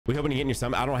We hoping to get in your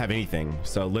summon. I don't have anything,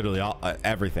 so literally all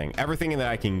everything that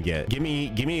I can get. Give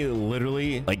me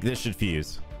literally, like, this should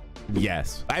fuse.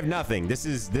 Yes, I have nothing. This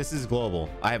is global.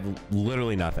 I have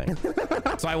literally nothing.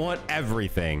 So I want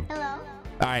everything. Hello. All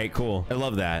right, cool. I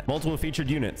love that. Multiple featured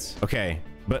units. Okay,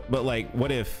 but like,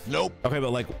 what if? Nope. Okay,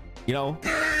 but like, you know.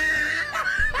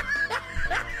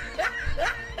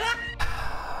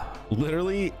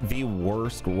 Literally the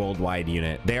worst worldwide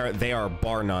unit. They are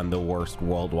bar none the worst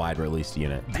worldwide released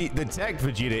unit. The tech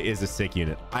Vegeta is a sick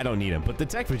unit. I don't need him, but the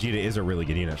tech Vegeta is a really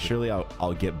good unit. Surely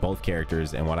I'll get both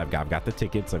characters, and what I've got the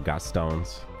tickets, I've got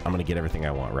stones. I'm gonna get everything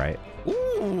I want, right?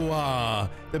 Ooh,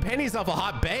 the penny's off a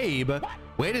hot babe.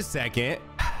 Wait a second.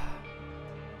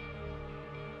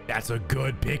 That's a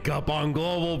good pickup on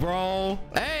global, bro.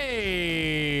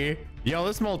 Hey, yo,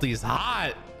 this multi's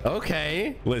hot.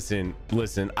 Okay, listen,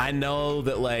 I know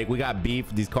that, like, we got beef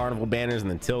with these carnival banners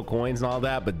and the till coins and all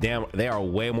that, but damn, they are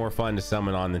way more fun to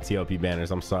summon on the TOP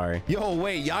banners. I'm sorry. Yo,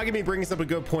 wait, y'all gonna be bringing up a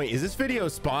good point. Is this video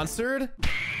sponsored?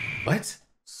 What?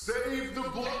 Save the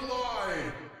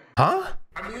bloodline. Huh?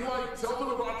 I mean, like, tell them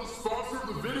about the sponsor of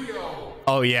the video.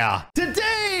 Oh yeah,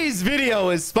 today's video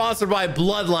is sponsored by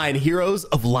Bloodline Heroes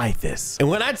of Lithis. And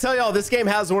when I tell y'all this game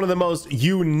has one of the most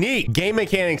unique game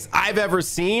mechanics I've ever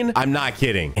seen, I'm not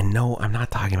kidding. And no, I'm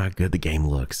not talking about how good the game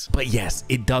looks, but yes,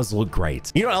 it does look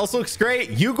great. You know what else looks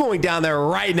great? You going down there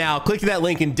right now, clicking that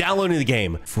link and downloading the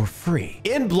game for free.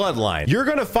 In Bloodline, you're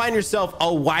gonna find yourself a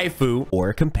waifu or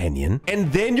a companion,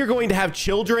 and then you're going to have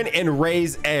children and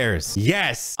raise heirs.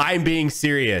 Yes, I'm being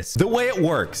serious. The way it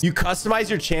works, you customize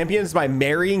your champions by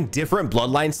marrying different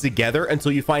bloodlines together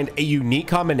until you find a unique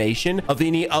combination of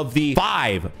any of the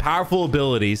 5 powerful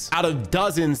abilities out of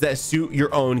dozens that suit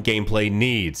your own gameplay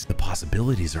needs. The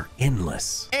possibilities are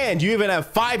endless. And you even have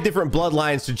 5 different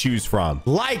bloodlines to choose from: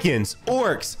 Lycans,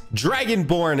 Orcs,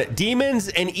 Dragonborn, Demons,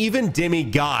 and even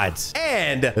Demigods.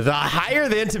 And the higher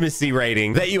the intimacy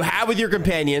rating that you have with your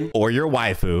companion or your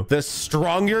waifu, the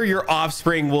stronger your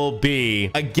offspring will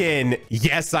be. Again,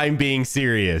 yes, I'm being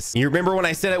serious. You remember when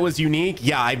I said it was unique?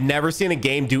 Yeah, I've never seen a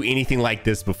game do anything like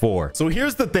this before. So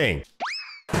here's the thing.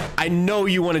 I know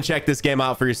you want to check this game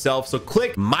out for yourself, so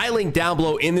click my link down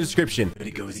below in the description. But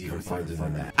it goes even farther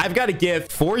than that. I've got a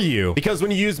gift for you, because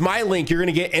when you use my link, you're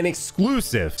going to get an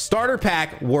exclusive starter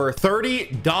pack worth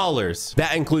 $30.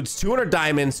 That includes 200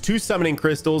 diamonds, 2 summoning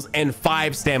crystals, and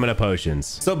 5 stamina potions.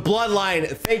 So Bloodline,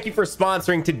 thank you for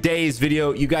sponsoring today's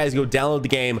video. You guys go download the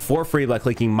game for free by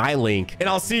clicking my link, and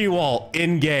I'll see you all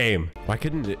in game. Why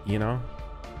couldn't it, you know?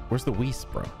 Where's the Whis,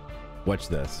 bro? Watch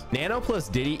this. Nano plus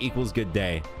Diddy equals good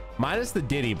day. Minus the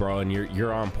Diddy, bro, and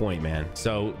you're on point, man.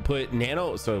 So put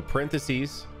Nano, so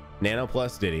parentheses, Nano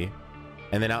plus Diddy,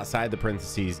 and then outside the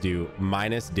parentheses do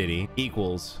minus Diddy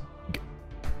equals,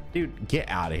 dude, get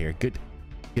out of here. Good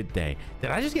day.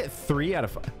 Did I just get 3 out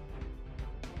of 5?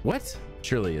 What?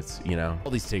 Surely it's, you know,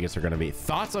 all these tickets are going to be.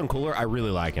 Thoughts on Cooler? I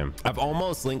really like him. I've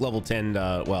almost linked level 10,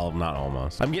 well, not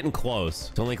almost. I'm getting close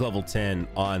to link level 10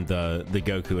 on the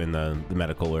Goku and the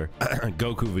Meta Cooler.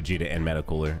 Goku, Vegeta, and Meta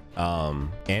Cooler.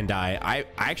 And I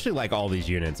actually like all these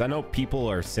units. I know people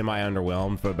are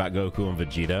semi-underwhelmed about Goku and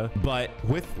Vegeta, but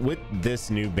with this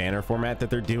new banner format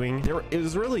that they're doing, there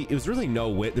was really no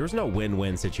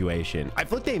win-win situation. I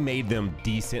feel like they made them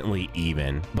decently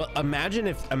even, but imagine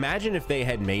if they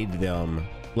had made them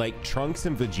like Trunks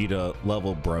and Vegeta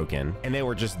level broken, and they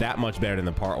were just that much better than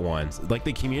the part 1s. Like,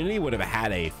 the community would have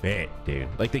had a fit, dude.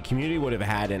 Like, the community would have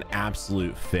had an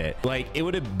absolute fit. Like, it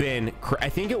would have been, I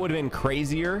think it would have been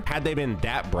crazier had they been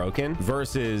that broken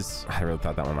versus, I really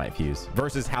thought that one might fuse,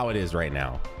 versus how it is right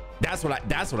now. That's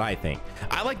what I think.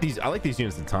 I like these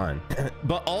units a ton.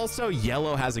 But also,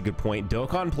 Yellow has a good point.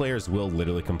 Dokkan players will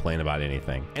literally complain about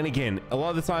anything. And again, a lot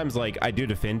of the times, like, I do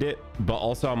defend it, but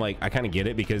also I'm like, I kind of get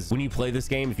it, because when you play this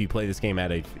game, if you play this game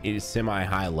at a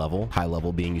semi-high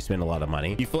level being you spend a lot of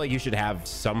money, you feel like you should have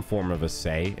some form of a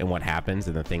say in what happens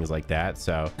and the things like that.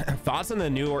 So thoughts on the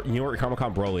New York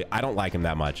Comic-Con Broly? I don't like him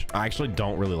that much. I actually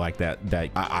don't really like that.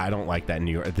 I don't like that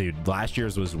New York, dude. Last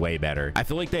year's was way better. I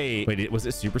feel like they, wait, was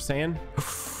it Super Saiyan?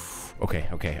 Okay,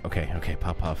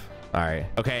 puff. All right,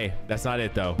 okay, that's not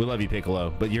it though. We love you,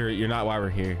 Piccolo, but you're not why we're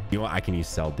here. You know what? I can use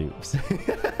cell dupes.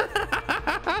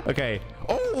 Okay.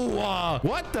 Oh,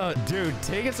 what the dude?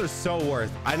 Tickets are so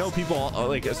worth. I know people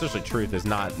like, especially Truth is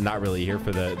not really here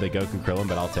for the Goku Krillin,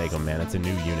 but I'll take them, man. It's a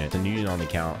new unit. It's a new unit on the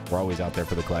account. We're always out there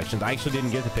for the collections. I actually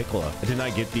didn't get the Piccolo. I did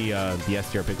not get the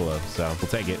STR Piccolo, so we'll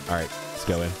take it. All right, let's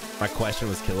go in. My question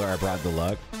was killer. I brought the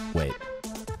luck. Wait.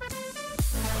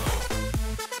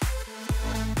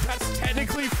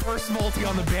 Technically first multi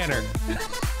on the banner.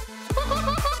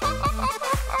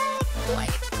 Wait.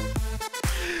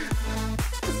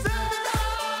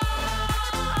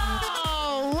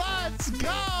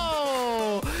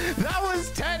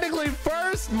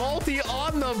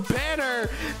 the banner.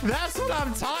 That's what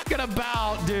I'm talking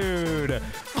about, dude.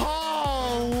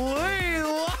 Holy,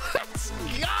 let's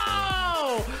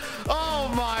go.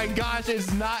 Oh my gosh,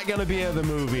 it's not gonna be in the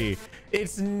movie.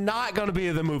 It's not gonna be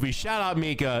in the movie. Shout out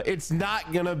Mika. It's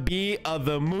not gonna be of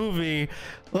the movie.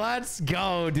 Let's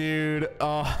go, dude.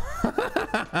 Oh,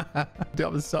 dude,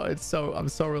 I'm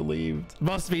so relieved.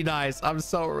 Must be nice. I'm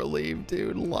so relieved,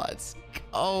 dude. Let's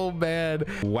go, man.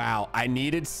 Wow, I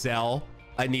needed Cell.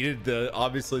 I needed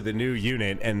obviously the new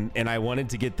unit, and I wanted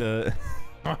to get the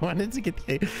I wanted to get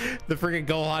the freaking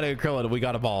Gohan and Krillin. We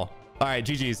got them all. All right,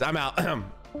 GG's. I'm out.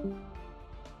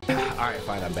 All right,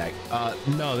 fine, I'm back.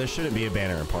 No, there shouldn't be a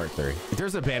banner in part 3. If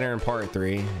there's a banner in part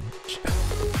 3,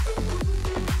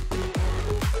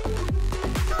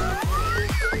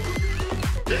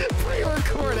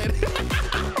 pre-recorded.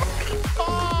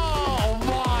 Oh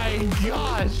my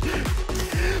gosh.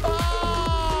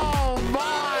 Oh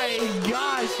my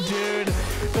gosh, dude.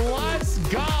 Let's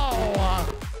go.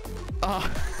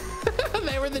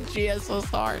 They were the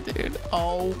GSSR, dude.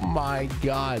 Oh my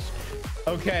gosh.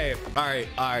 Okay, all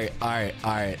right.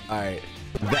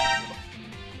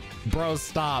 Bro,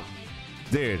 stop,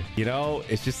 dude. You know,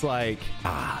 it's just like,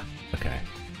 okay.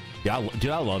 Yeah, dude,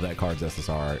 I love that card's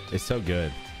SSR. It's so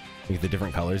good. Like the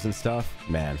different colors and stuff,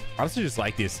 man. I honestly just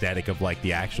like the aesthetic of like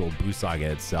the actual Buu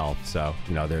Saga itself. So,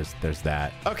 you know, there's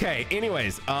that. Okay,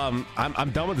 anyways, I'm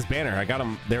done with this banner. I got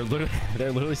them. They're literally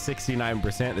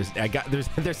 69%.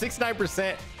 They're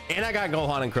 69%. And I got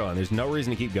Gohan and Krillin. There's no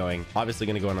reason to keep going. Obviously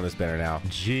gonna go in on this banner now.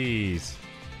 Jeez.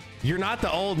 You're not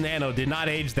the old Nano. Did not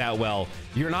age that well.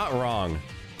 You're not wrong.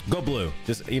 Go blue.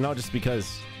 Just, you know, just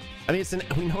because. I mean,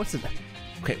 we know it's an...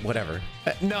 Okay, whatever.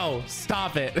 No,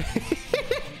 stop it.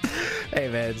 Hey,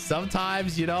 man,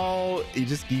 sometimes, you know,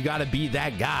 you gotta be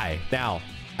that guy. Now,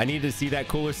 I need to see that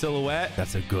cooler silhouette.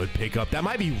 That's a good pickup. That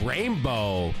might be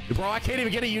rainbow. Bro, I can't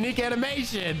even get a unique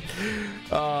animation.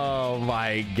 Oh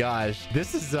my gosh.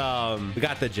 This is, we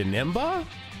got the Janemba.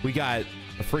 We got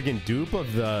a friggin' dupe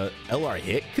of the LR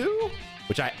Hitku,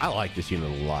 which I like this unit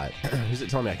a lot. Who's it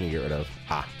telling me I can get rid of?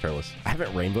 Turles. I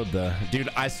haven't rainbowed the... Dude,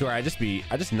 I swear, I just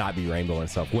not be rainbow and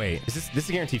stuff. Wait, this is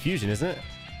a guaranteed fusion, isn't it?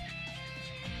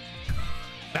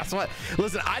 That's what...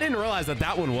 Listen, I didn't realize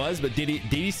that one was, but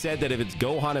Diddy said that if it's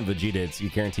Gohan and Vegeta, it's a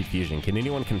guaranteed fusion. Can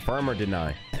anyone confirm or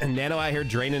deny? Nano out here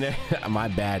draining it. My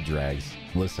bad, Drags.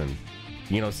 Listen,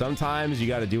 you know, sometimes you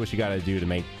got to do what you got to do to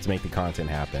make the content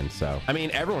happen. So, I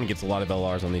mean, everyone gets a lot of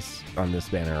LRs on this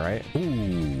banner, right?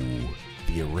 Ooh,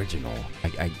 the original.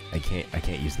 I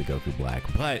can't use the Goku Black,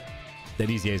 but that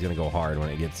EZA is gonna go hard when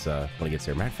it gets here.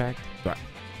 Matter of fact,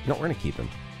 no, we're gonna keep him.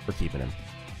 We're keeping him.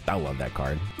 I love that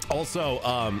card. Also,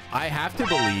 I have to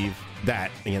believe that,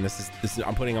 again, this is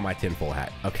I'm putting on my tinfoil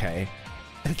hat. Okay.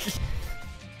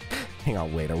 Hang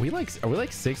on, wait. Are we like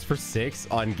 6 for 6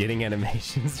 on getting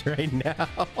animations right now?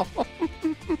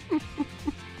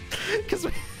 Because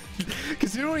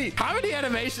how many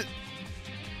animations?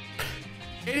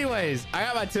 Anyways, I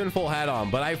got my tinfoil hat on,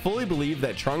 but I fully believe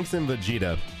that Trunks and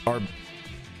Vegeta are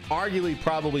arguably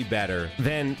probably better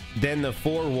than the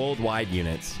 4 worldwide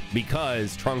units,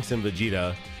 because Trunks and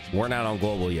Vegeta weren't out on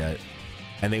global yet,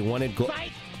 and they wanted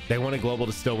global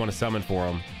to still want to summon for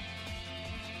them.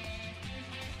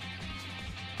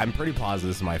 I'm pretty positive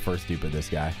this is my first dupe of this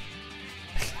guy.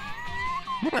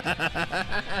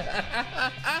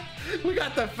 we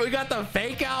got the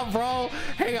fake out, bro.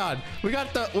 Hang on, we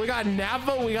got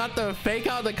Nappa, we got the fake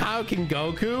out, the Kaioken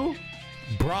Goku.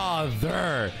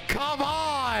 Brother, come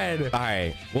on. All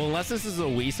right, well, unless this is a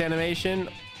Whis animation,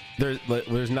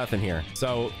 there's nothing here.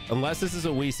 So unless this is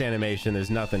a Whis animation, there's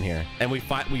nothing here. And we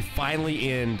finally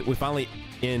end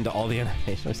all the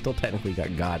animation. I still technically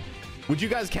got God. Would you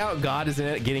guys count God as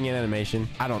getting an animation?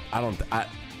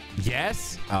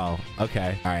 Yes. Oh,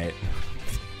 okay. All right.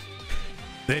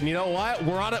 Then you know what?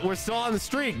 We're still on the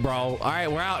streak, bro. All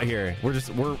right, we're out here.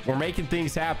 We're making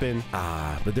things happen.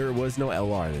 But there was no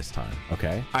LR this time.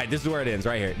 Okay. All right, this is where it ends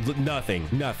right here.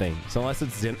 Nothing. So unless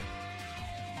it's in.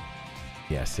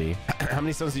 Yeah. See, how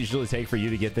many stones does it usually take for you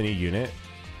to get the new unit?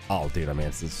 Oh, dude, I mean,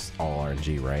 it's just all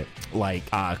RNG, right? Like,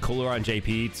 Cooler on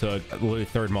JP took literally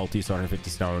third multi, so 150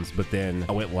 stones, but then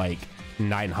I went like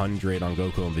 900 on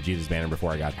Goku and Vegeta's banner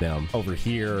before I got them. Over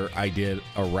here, I did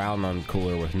a round on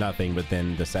Cooler with nothing, but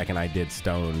then the second I did a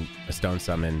stone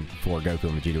summon for Goku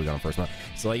and Vegeta was on the first one.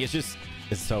 So like, it's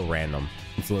so random.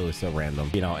 It's literally so random,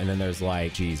 you know. And then there's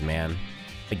like, geez, man,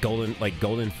 like Golden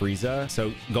Frieza.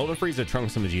 So Golden Frieza,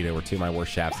 Trunks, and Vegeta were 2 of my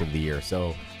worst shafts of the year.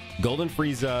 So Golden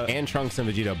Frieza and Trunks and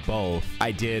Vegeta both,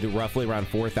 I did roughly around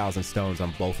 4,000 stones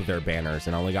on both of their banners,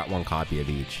 and I only got one copy of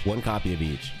each. One copy of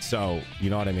each. So, you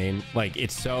know what I mean? Like,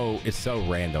 it's so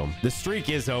random. The streak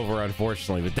is over,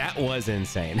 unfortunately, but that was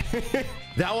insane.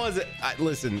 That was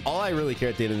listen, all I really care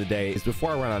at the end of the day is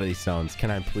before I run out of these stones,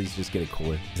 can I please just get a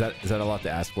cooler? Is that a lot to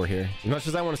ask for here? As much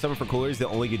as I want to summon for coolers, the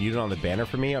only good unit on the banner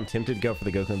for me, I'm tempted to go for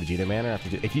the Goku and Vegeta banner.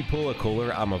 If you pull a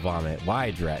cooler, I'm a vomit.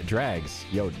 Why drags?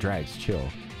 Yo, drags, chill.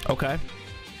 Okay.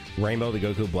 Rainbow, the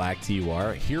Goku Black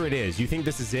TUR. Here it is. You think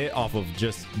this is it off of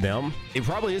just them? It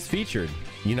probably is featured.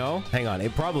 You know? Hang on.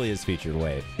 It probably is featured.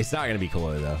 Wait. It's not going to be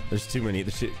cooler, though. There's too many.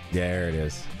 There it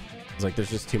is. It's like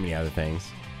there's just too many other things.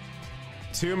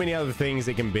 Too many other things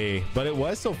it can be, but it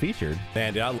was still featured.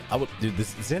 Man, dude,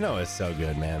 this Zeno is so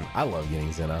good, man. I love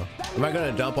getting Zeno. Am I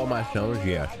gonna dump all my stones?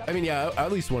 Yeah. I mean, yeah, I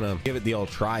at least want to give it the old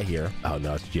try here. Oh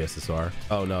no, it's GSSR.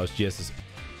 Oh no, it's GSSR.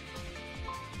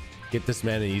 Get this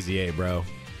man an easy A, bro.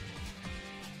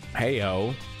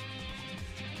 Heyo.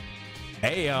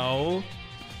 Heyo.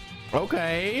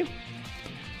 Okay.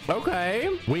 Okay.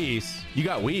 Whis. You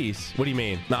got Whis. What do you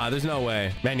mean? Nah, there's no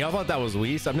way. Man, y'all thought that was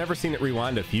Whis? I've never seen it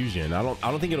rewind to fusion. I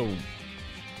don't think it will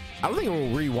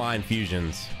rewind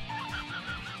fusions.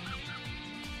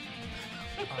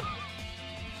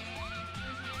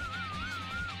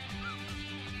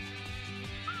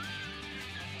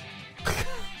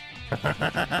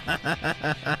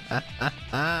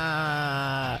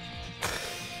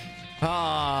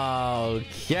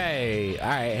 Okay. All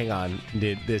right, hang on.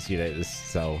 Dude, this unit is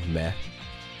so meh.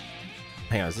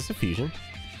 Hang on, is this a fusion?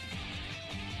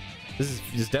 This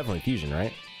is definitely fusion,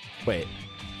 right? Wait.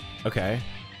 Okay.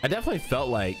 I definitely felt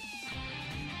like...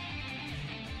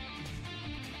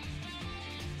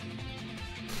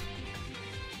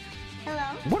 Hello?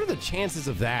 What are the chances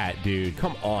of that, dude?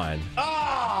 Come on.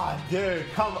 Ah, dude,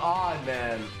 come on,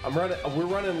 man. We're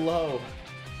running low.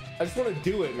 I just want to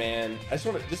do it, man. I just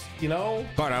want to you know.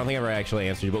 God, I don't think I ever actually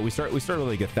answered you, but we started with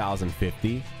like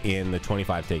 1,050 in the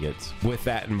 25 tickets. With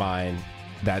that in mind,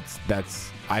 I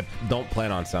don't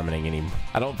plan on summoning any.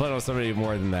 I don't plan on summoning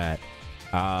more than that.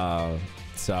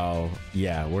 So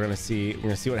yeah, we're gonna see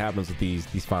what happens with these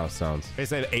final stones. I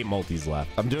said 8 multis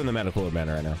left. I'm doing the Meta Cooler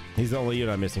banner right now. He's the only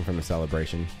unit I'm missing from the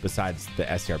celebration besides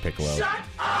the STR Piccolo. Shut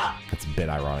up! It's a bit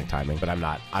ironic timing, but I'm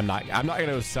not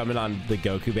gonna summon on the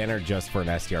Goku banner just for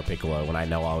an STR Piccolo when I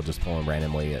know I'll just pull him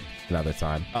randomly at another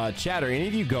time. Chat, are any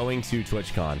of you going to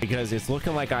TwitchCon? Because it's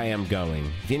looking like I am going.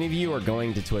 If any of you are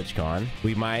going to TwitchCon,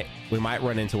 we might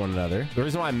run into one another. The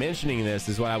reason why I'm mentioning this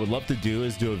is what I would love to do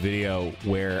is do a video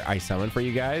where I summon for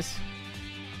you guys.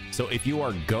 So if you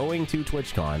are going to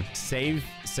TwitchCon, save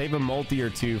a multi or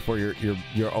two for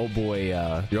your old boy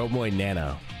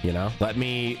Nano. You know, let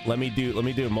me do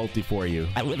a multi for you.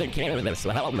 I live in Canada, so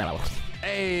I don't know.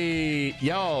 Hey,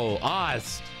 yo,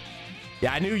 Oz.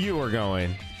 Yeah, I knew you were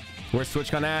going. Where's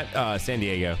TwitchCon at? San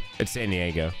Diego. It's San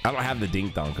Diego. I don't have the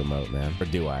Dink Donk emote, man. Or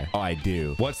do I? Oh, I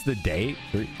do. What's the date?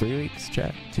 3 weeks,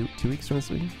 chat? Two weeks from this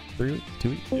week? 3 weeks? 2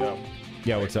 weeks? Yeah.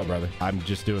 Yeah, what's up, brother? I'm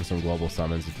just doing some global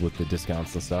summons with the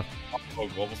discounts and stuff. Oh,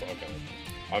 global? Okay.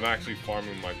 I'm actually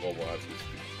farming my global as we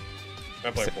speak.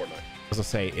 I'm playing Fortnite. I was gonna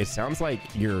say, it sounds like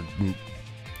you're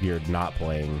not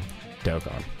playing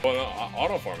Dokkan. Well, no,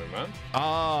 auto farming, man.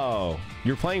 Oh,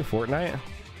 you're playing Fortnite?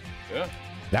 Yeah.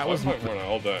 That was playing Fortnite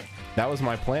all day. That was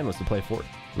my plan, was to play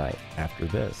Fortnite after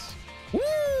this.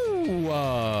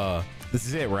 Woo! This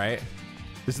is it, right?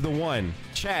 This is the one.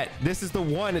 Chat, this is the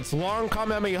one. It's Long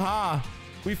Kamehameha.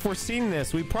 We've foreseen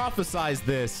this. We prophesized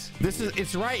this.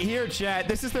 It's right here, chat.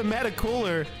 This is the Meta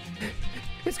Cooler.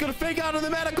 It's gonna fake out of the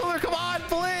Meta Cooler. Come on,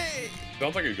 please.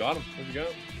 Sounds like you got him. Where'd you go?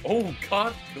 Oh,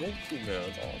 God. Goku, man.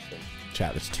 That's awesome.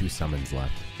 Chat, there's 2 summons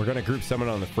left. We're gonna group summon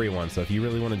on the free one. So if you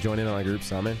really want to join in on a group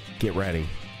summon, get ready.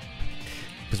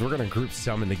 Because we're gonna group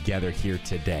summon together here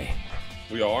today.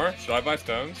 We are? Should I buy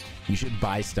stones? You should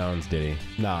buy stones, Diddy.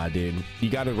 Nah, dude. You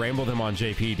gotta rainbow them on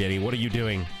JP, Diddy. What are you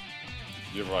doing?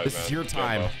 You're right, This man. is your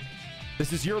time.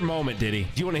 This is your moment, Diddy.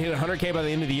 Do you want to hit 100K by the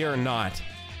end of the year or not?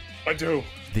 I do.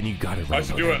 Then you gotta rainbow I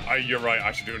should do them. it. You're right.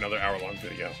 I should do another hour-long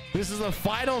video. This is the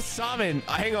final summon.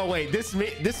 Hang on, wait.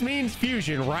 This means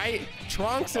fusion, right?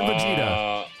 Trunks and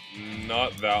Vegeta.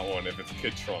 Not that one. If it's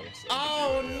Kid Trunks.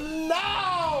 Oh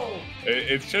no!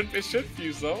 It should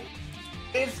fuse though.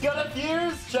 It's gonna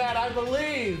fuse, Chad, I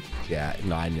believe. Yeah,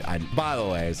 no, I by the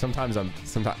way, sometimes I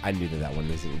knew that one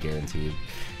isn't guaranteed.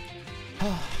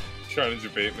 Trying to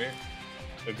debate me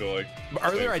into like.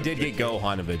 Earlier I did get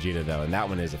Gohan and Vegeta though, and that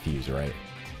one is a fuse, right?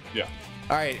 Yeah.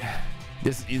 All right,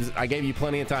 I gave you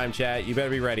plenty of time, chat. You better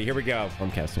be ready. Here we go.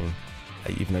 I'm casting.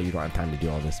 even though you don't have time to do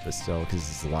all this, but still, because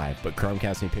this is live. But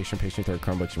Chromecast me, picture, third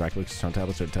Chromebooks, your MacBooks, strong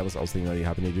tablets, or tablets. Also, thinking what you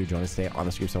happen to do. Join us today on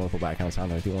the screen. Someone pull back on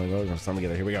sound. If you want to go, we're gonna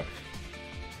together. Here we go.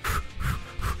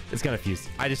 It's gonna fuse.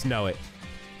 I just know it.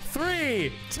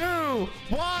 3, 2, 1,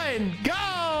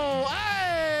 go!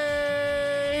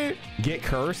 Hey! Get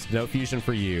cursed. No fusion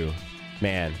for you,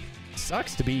 man.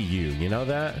 Sucks to be you. You know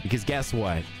that? Because guess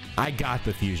what? I got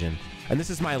the fusion, and this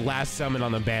is my last summon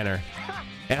on the banner,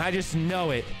 and I just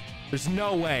know it. There's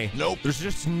no way. Nope. There's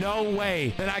just no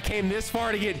way that I came this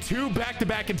far to get 2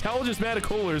 back-to-back intelligence meta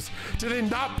coolers to then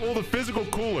not pull the physical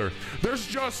cooler. There's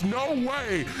just no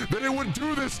way that it would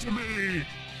do this to me.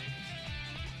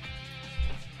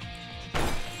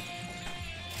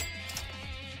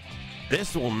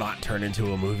 This will not turn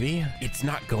into a movie. It's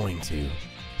not going to.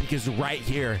 Because right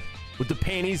here, with the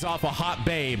panties off a hot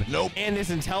babe, nope, and this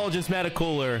intelligence meta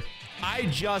cooler, I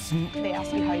just... They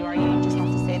ask you how you are, you just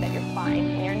have to say that you're fine,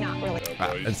 and you're not really.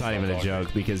 It's not even a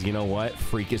joke, because you know what?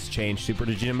 Freakish Change Super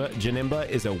Janimba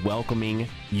is a welcoming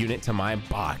unit to my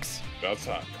box. That's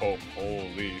not cool.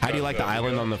 Holy. How do you like the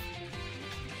island on the...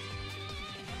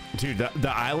 Dude, the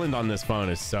island on this phone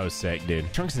is so sick,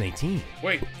 dude. Trunks an 18.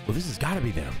 Wait. Well, this has got to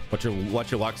be them.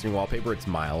 What's your lock screen wallpaper? It's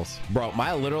Miles. Bro,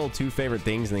 my literal 2 favorite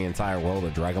things in the entire world are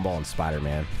Dragon Ball and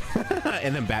Spider-Man.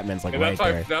 And then Batman's like right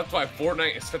there. That's why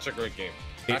Fortnite is such a great game.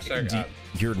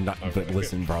 You're not, but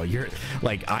listen, bro, you're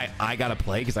like, I gotta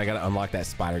play because I gotta unlock that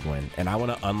Spider-Gwen, and I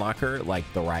want to unlock her like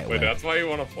the right way. Wait, that's why you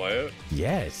want to play it?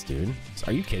 Yes, dude.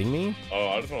 Are you kidding me? Oh,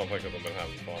 I just want to play because I've been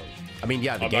having fun. I mean,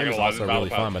 yeah, the game is also really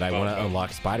fun, but I want to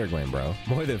unlock Spider-Gwen, bro.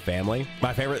 More than family.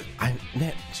 My favorite,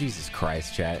 man, Jesus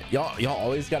Christ, chat. Y'all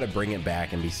always got to bring it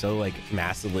back and be so like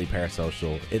massively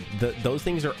parasocial. Those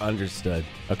things are understood,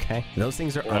 okay? Those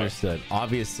things are understood.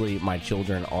 Obviously, my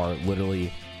children are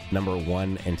literally number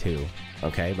 1 and 2,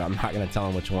 okay? But I'm not gonna tell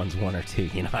them which one's 1 or 2.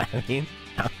 You know what I mean?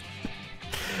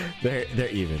 They're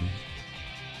even.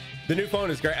 The new phone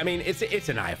is great. I mean, it's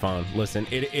an iPhone. Listen,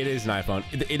 it is an iPhone.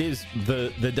 It is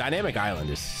the dynamic island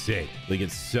is sick. Like,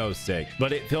 it's so sick.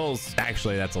 But it feels,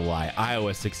 actually, that's a lie.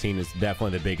 iOS 16 is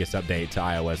definitely the biggest update to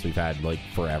iOS we've had like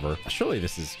forever. Surely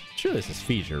this is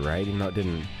featured, right? Even though it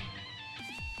didn't.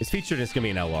 It's featured. It's gonna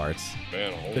be an LR. It's,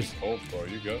 man, holy cold, bro.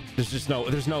 You go.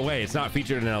 There's no way it's not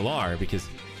featured in an LR, because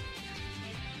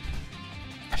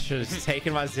I should have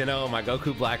taken my Zeno, my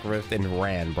Goku Black Rift, and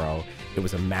ran, bro. It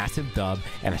was a massive dub,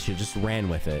 and I should just ran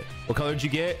with it. What color did you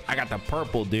get? I got the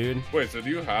purple, dude. Wait, so do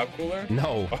you have cooler?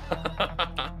 No.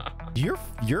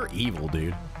 You're evil,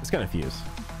 dude. It's gonna fuse.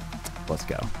 Let's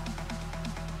go.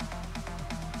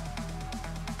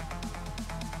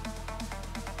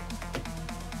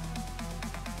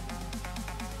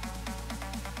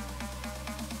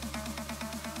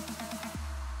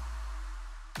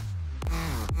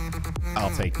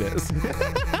 I'll take this.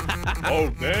 Oh,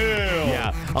 damn.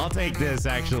 Yeah, I'll take this,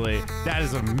 actually. That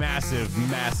is a massive,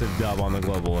 massive dub on the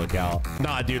global lookout.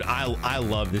 Nah, dude, I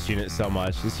love this unit so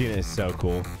much. This unit is so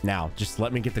cool. Now, just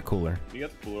let me get the cooler. You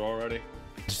got the cooler already?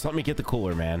 Just let me get the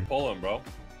cooler, man. Pull him, bro.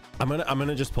 I'm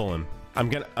gonna just pull him. I'm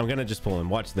gonna just pull him.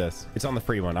 Watch this. It's on the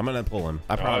free one. I'm gonna pull him.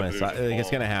 I promise. Dude, It's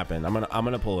gonna happen. I'm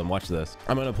gonna pull him. Watch this.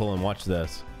 I'm gonna pull him. Watch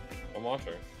this. I'm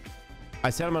watching. I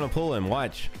said I'm gonna pull him.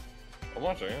 Watch. I'm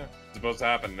watching, yeah. It's supposed to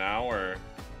happen now, or?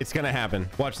 It's gonna happen.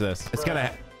 Watch this. It's gonna.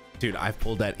 Dude, I've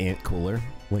pulled that ant cooler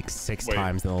like 6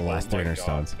 times in the last 300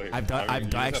 stones. I've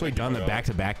actually done the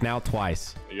back-to-back now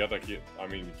twice. You have to keep. I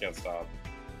mean, you can't stop.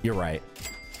 You're right.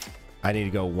 I need to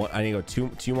go one. I need to go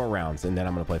two more rounds, and then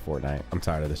I'm gonna play Fortnite. I'm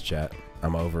tired of this chat.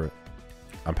 I'm over it.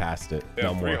 I'm past it.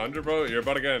 Yeah, no 300, bro. You're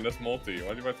about to get in this multi.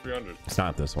 Why'd you buy 300? It's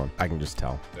not this one. I can just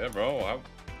tell. Yeah, bro.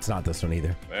 It's not this one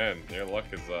either. Man, your luck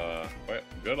is quite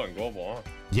good on global, huh?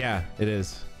 Yeah, it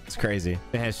is. It's crazy.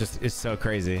 Man, it's so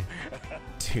crazy.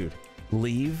 Dude,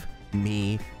 leave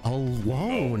me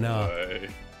alone. No way.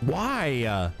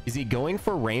 Why? Is he going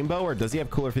for rainbow, or does he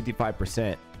have cooler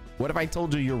 55%? What if I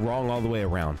told you you're wrong all the way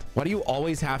around? Why do you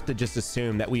always have to just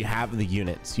assume that we have the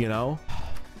units, you know?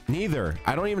 Neither.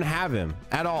 I don't even have him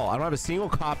at all. I don't have a single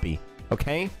copy.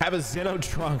 Okay? I have a Zeno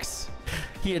Trunks.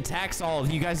 He attacks all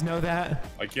of you. Guys know that?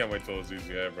 I can't wait till it's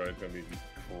easy, bro. It's gonna be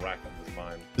cracked on his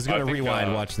mind. It's gonna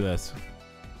rewind. Watch this.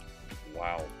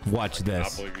 Wow. Watch this. I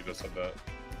can't believe you just said that.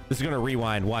 This is gonna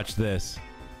rewind. Watch this.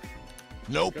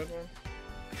 Nope. Good, man.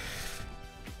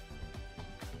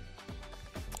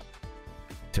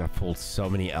 Dude, I pulled so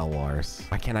many LRs.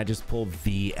 Why can't I just pull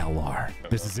the LR?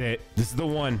 This is it. This is the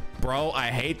one. Bro, I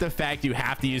hate the fact you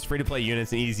have to use free-to-play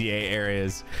units in easy A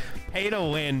areas. Pay to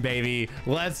win, baby.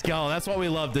 Let's go. That's what we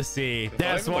love to see.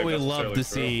 That's what we love to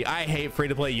see. I hate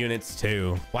free-to-play units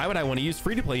too. Why would I want to use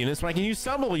free-to-play units when I can use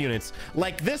summonable units?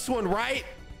 Like this one, right?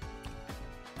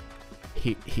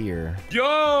 here.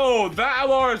 Yo, that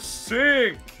LR is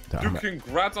sick. Dude, Dude,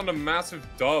 congrats on the massive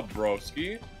dub,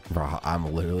 broski. Bro,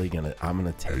 I'm literally gonna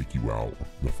Take you out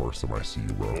the first time I see you,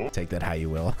 bro. take that how you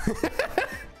will.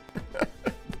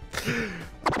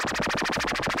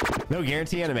 No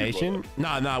guarantee animation.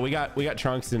 No, we got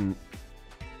Trunks and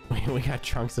we got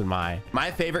Trunks and my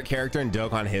favorite character in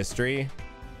Dokkan history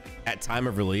at time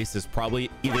of release is probably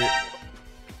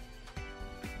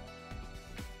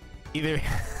either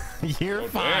year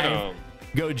 5 Damn.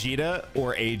 Gogeta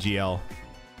or AGL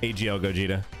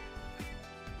Gogeta.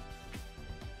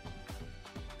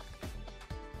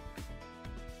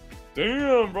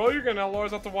 Damn, bro, you're getting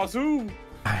LRs out the wazoo.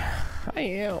 I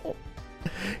am.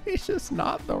 It's just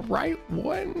not the right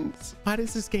ones. Why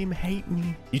does this game hate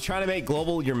me? You trying to make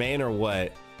Global your main or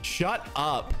what? Shut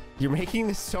up. You're making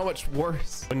this so much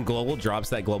worse. When Global drops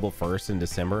that Global first in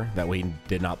December that we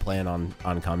did not plan on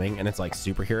coming, and it's like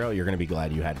superhero, you're gonna be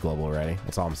glad you had Global already.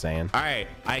 That's all I'm saying. All right,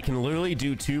 I can literally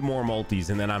do 2 more multis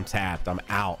and then I'm tapped. I'm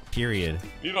out. Period.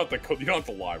 You don't have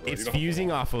to lie, bro. It's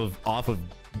fusing off of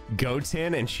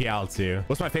Goten and Xiaotu.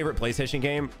 What's my favorite PlayStation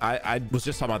game? I was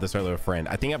just talking about this earlier with a friend.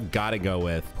 I think I've got to go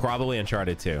with probably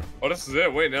Uncharted 2. Oh, this is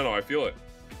it. Wait, no, I feel it.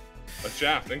 A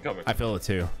shaft incoming. I feel it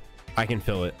too. I can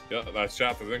feel it. Yeah, that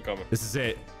shaft is incoming. This is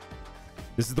it.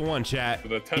 This is the one, chat.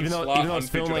 The 10th Even though it's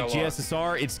feeling like LR.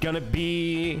 GSSR, it's gonna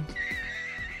be.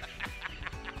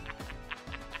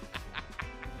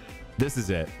 This is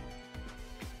it.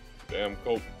 Damn,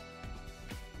 cool.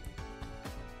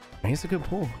 Man, it's a good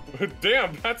pull.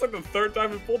 Damn, that's like the 3rd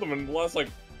time we pulled them in the last like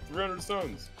 300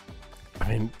 stones. I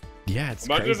mean, yeah, it's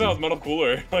Imagine if crazy. that was Metal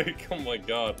Cooler. Like, oh my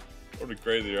god. That would be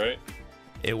crazy, right?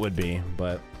 It would be,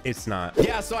 but it's not.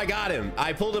 Yeah, so I got him.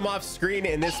 I pulled him off screen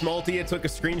in this multi. I took a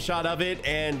screenshot of it,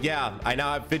 and yeah, I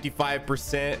now have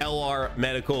 55% LR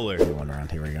Meta Cooler. One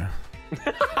round, here we go.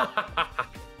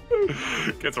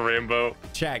 Gets a rainbow.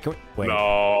 Chat, can we, wait.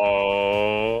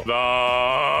 No,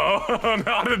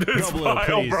 not in this Go blue,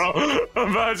 file, please. bro.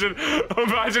 Imagine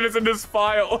it's in this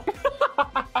file.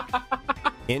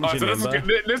 Engine So Emma.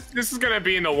 this is gonna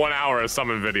be in the 1 hour of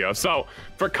summon video. So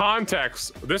for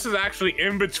context, this is actually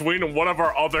in between one of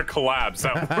our other collabs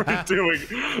that we're doing.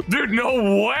 Dude,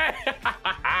 no way.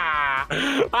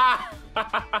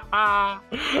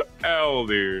 L,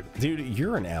 dude. Dude,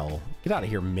 you're an L. Get out of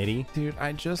here, Mitty. Dude,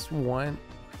 I just want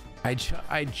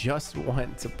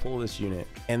to pull this unit,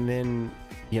 and then,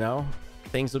 you know,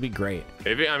 things will be great.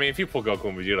 If you pull Goku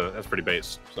and Vegeta, that's pretty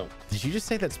base. So, Did you just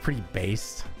say that's pretty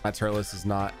based? That Turles is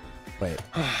not. Wait,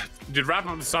 dude, wrap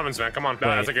up the summons, man. Come on,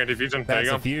 that's a guaranteed fusion. There that's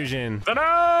you a go. fusion. No!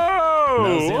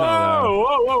 No Xeno,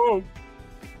 Whoa!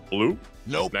 Blue?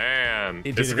 Nope. Man,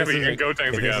 Dude, this is if gonna be in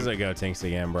Gotenks This is again. a Gotenks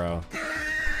again, bro.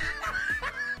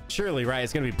 Surely, right?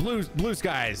 It's gonna be blue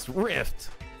skies Rift.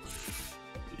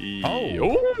 Oh.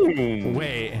 Ooh.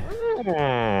 Wait.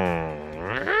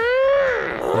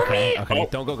 Okay. Okay.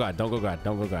 Don't go God.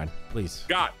 Please.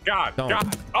 God.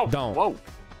 Don't. Oh, Don't. Whoa.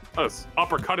 That's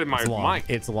uppercutted my It's long. mic.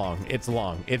 It's long. It's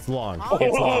long. It's long. Oh,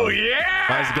 It's long. yeah.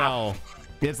 Let's go.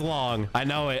 It's long. I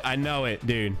know it,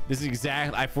 dude. This is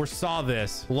exactly. I foresaw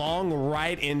this. Long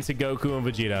right into Goku and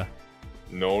Vegeta.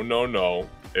 No.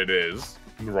 It is.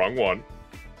 The wrong one.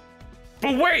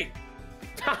 But wait!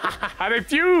 They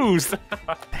fused!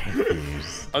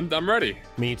 I'm ready.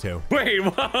 Me too. Wait,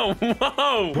 whoa!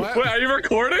 What? Wait, are you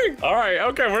recording? All right,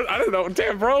 okay. I don't know.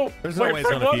 Damn, bro. There's no way it's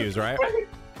gonna fuse, right? Wait.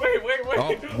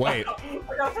 Oh, wait. I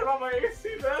gotta turn on my AC,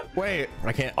 man. Wait.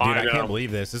 I can't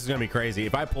believe this. This is gonna be crazy.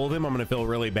 If I pull him, I'm gonna feel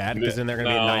really bad because then they're gonna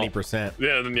be at 90%.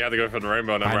 Yeah, then you have to go for the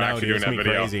rainbow, and then I we're know, actually dude. doing It's that gonna be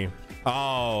video. crazy.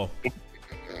 Oh.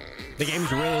 The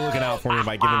game's really looking out for me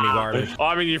by giving me garbage. Well,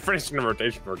 I mean, you finished in the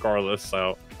rotation regardless,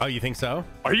 so. Oh, you think so?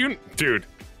 Are you, dude?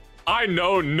 I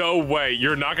know no way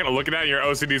you're not gonna look at that and your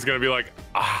OCD is gonna be like,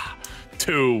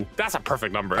 2. That's a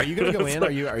perfect number. Are you gonna go in? Are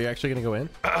you actually gonna go in?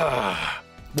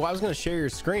 Well, I was gonna share your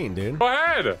screen, dude. Go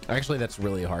ahead. Actually, that's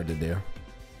really hard to do.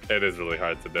 It is really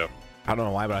hard to do. I don't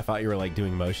know why, but I thought you were like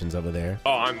doing motions over there.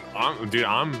 Oh, I'm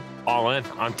all in.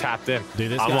 I'm tapped in.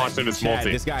 Dude, I'm watching this Chad,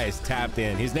 multi. This guy is tapped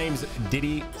in. His name's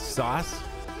Diddy Sauce.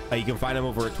 You can find him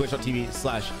over at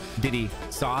twitch.tv/Diddy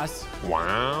Sauce.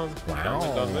 Wow.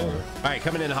 All right,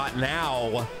 coming in hot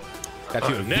now. Got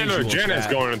you a visual Nanogenix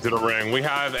chat. going into the ring. We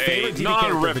have a Favorite TV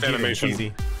character, non-rift Vegeta, animation.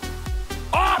 easy.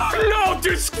 Oh, no,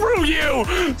 dude, screw you.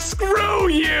 Screw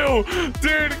you.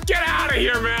 Dude, get out of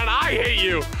here, man. I hate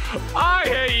you. I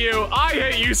hate you. I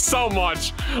hate you so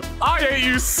much. I hate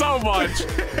you so much.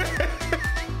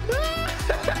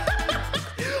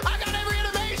 I got every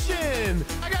animation.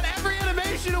 I got every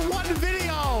animation in one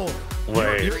video.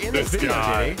 Wait, you're in this this video,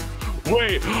 guy. Diddy.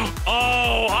 Wait.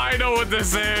 Oh, I know what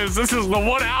this is. This is the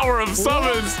 1 hour of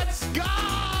summons. Let's go!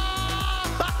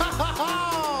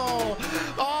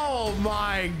 Oh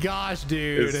my gosh,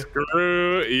 dude.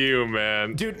 Screw you,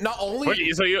 man. Dude, not only...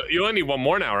 Wait, so you only need one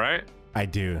more now, right? I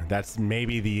do. That's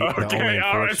maybe the Okay, only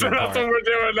all right, so that's what we're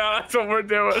doing now. That's what we're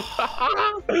doing.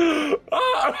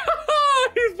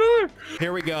 He's doing.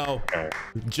 Here we go. Okay.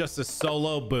 Just a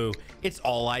solo boo. It's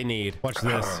all I need. Watch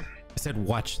this. I said,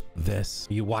 watch this.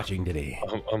 Are you watching, Diddy?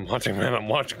 I'm watching, man. I'm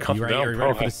watching. Calm You ready? down, Are you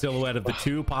ready for the silhouette of the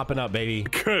two popping up, baby?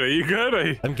 Good. Are you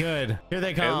good? I'm good. Here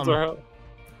they Hands come. are-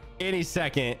 Any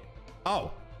second.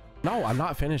 Oh, no, I'm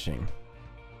not finishing.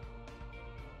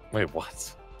 Wait,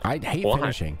 what? I hate Why?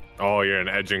 finishing. Oh, you're an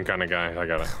edging kind of guy. I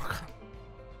got it.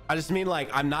 I just mean like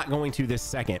I'm not going to this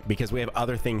second because we have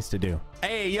other things to do.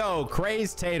 Hey, yo,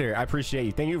 Crazed Tater. I appreciate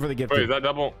you. Thank you for the gift. Wait, is that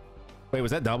double? Wait,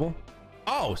 was that double?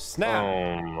 Oh, snap.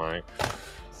 Oh my.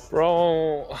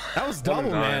 Bro. That was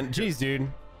double, man. Jeez, dude.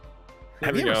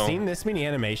 Have you ever seen this many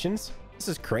animations? This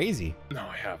is crazy. No,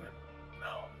 I haven't.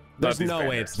 No. There's no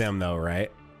way it's them though,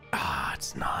 right? Ah,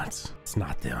 it's not. It's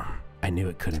not them. I knew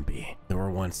it couldn't be. There were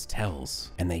once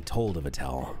tells, and they told of a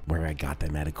tell. Where I got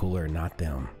them at a cooler, not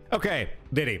them. Okay,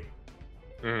 Diddy.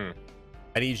 I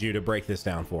need you to break this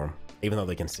down for them, even though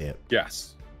they can see it.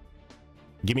 Yes.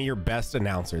 Give me your best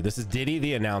announcer. This is Diddy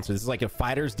the announcer. This is like a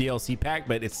Fighters DLC pack,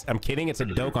 but I'm kidding. It's a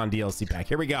Dokkan DLC pack.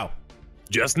 Here we go.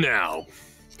 Just now.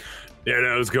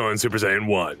 Nano's going Super Saiyan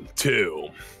 1, 2.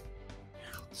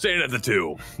 Staying at the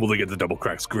 2. Will he get the double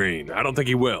crack screen? I don't think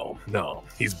he will. No,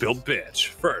 he's built bitch.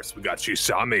 First, we got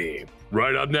Shisami.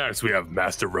 Right up next, we have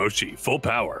Master Roshi, full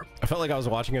power. I felt like I was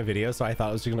watching a video, so I thought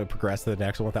I was going to progress to the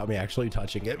next one without me actually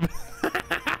touching it.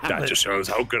 That just shows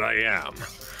how good I am.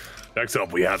 Next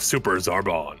up, we have Super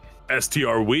Zarbon,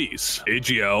 STR Whis,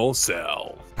 AGL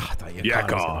Cell, Oh, I thought you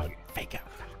Yakon, fake out.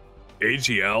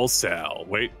 AGL Cell,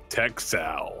 wait, Tech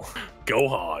Cell,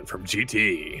 Gohan from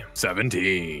GT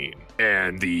 17,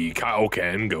 and the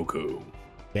Kaioken Goku.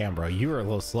 Damn, bro, you were a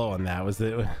little slow on that. Was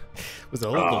it a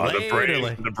little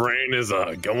delayed? The brain is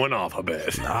going off a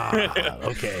bit.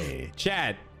 Okay.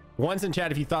 Chad, once in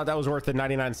chat, if you thought that was worth the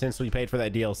 99 cents we paid for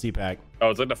that DLC pack.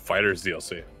 Oh, it's like the Fighters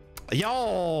DLC.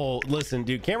 Yo, listen,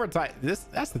 dude, Cameron Titan,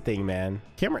 that's the thing, man.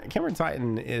 Cameron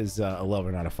Titan is a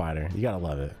lover, not a fighter. You gotta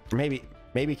love it.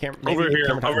 Maybe Cameron. Over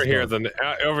here,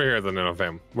 the Nano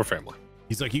fam. We're family.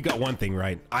 He's like, you got one thing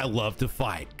right. I love to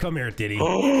fight. Come here, Diddy.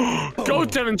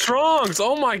 Goten and Trunks.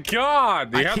 Oh my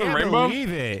God. Do you have the rainbow? I can't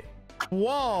believe it.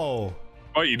 Whoa.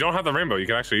 Oh, you don't have the rainbow. You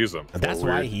can actually use them. That's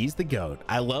why he's the GOAT.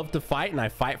 I love to fight and I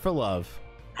fight for love.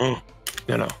 No.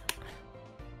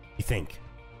 You think?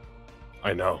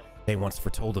 I know. They once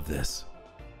foretold of this.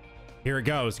 Here it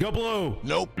goes. Go blue.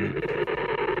 Nope.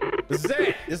 This is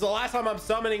it. This is the last time I'm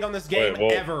summoning on this game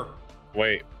ever.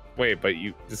 Wait, but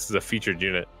this is a featured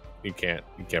unit. You can't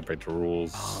break the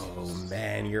rules. Oh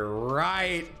man, you're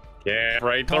right. Yeah,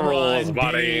 break the rules,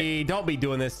 buddy. Don't be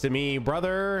doing this to me,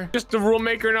 brother. Just the rule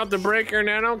maker, not the breaker.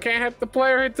 Nano can't hit the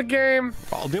player, hit the game.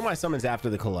 I'll do my summons after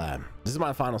the collab. This is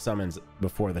my final summons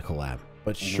before the collab.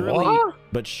 But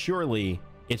surely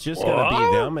it's just gonna be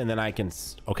them, and then I can.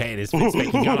 Okay, it is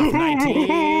making out of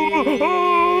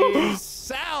 19.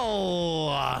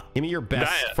 Cell. Give me your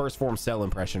best first form Cell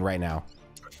impression right now.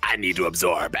 I need to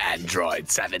absorb Android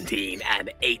 17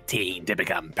 and 18 to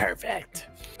become perfect.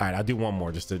 All right, I'll do one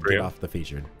more just to get off the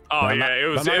featured. Oh yeah, it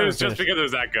was just because it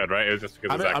was that good, right? It was just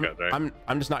because it was that good, right?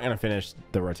 I'm just not gonna finish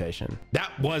the rotation.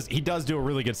 He does do a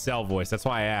really good Cell voice. That's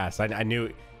why I asked. I knew.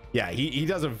 Yeah, he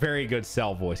does a very good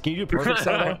Cell voice. Can you do perfect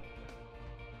Cell?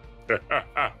 I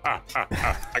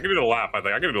can do the laugh. I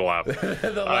think I can do the laugh.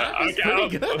 The laugh is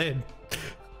pretty good.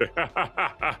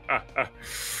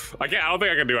 I don't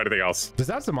think I can do anything else. Does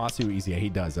that Zamasu easy? Yeah, he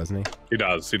does, doesn't he? He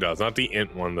does. Not the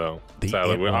int one though. The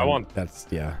sadly, int one, I want. That's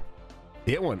yeah.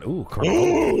 The int one. Ooh,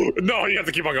 no, you have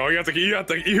to keep on going. You have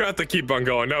to keep on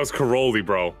going. That was Caroli,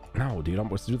 bro. No, dude, I'm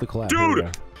supposed to do the collab. Dude.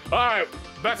 All right,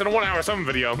 back to the 1 hour summon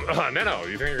video. Nano,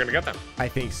 you think you're gonna get them? I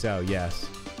think so. Yes.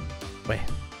 Wait.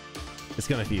 It's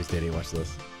gonna fuse, Diddy. Watch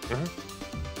this.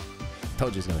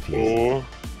 Told you it's gonna fuse. Oh,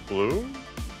 blue.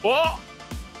 Oh.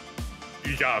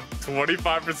 You got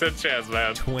 25% chance,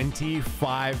 man.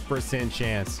 25%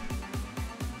 chance.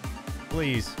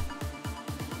 Please.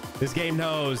 This game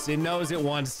knows. It knows it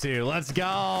wants to. Let's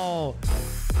go.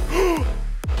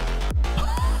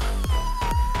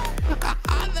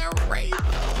 They're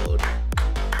rainbowed.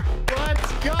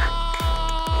 Let's go.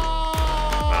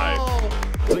 Nice.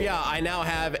 So yeah, I now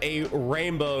have a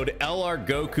rainbowed LR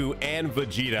Goku and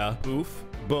Vegeta. Oof.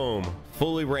 Boom.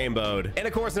 Fully rainbowed. And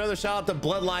of course, another shout out to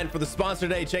Bloodline for the sponsor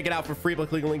today. Check it out for free by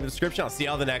clicking the link in the description. I'll see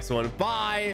you on the next one. Bye.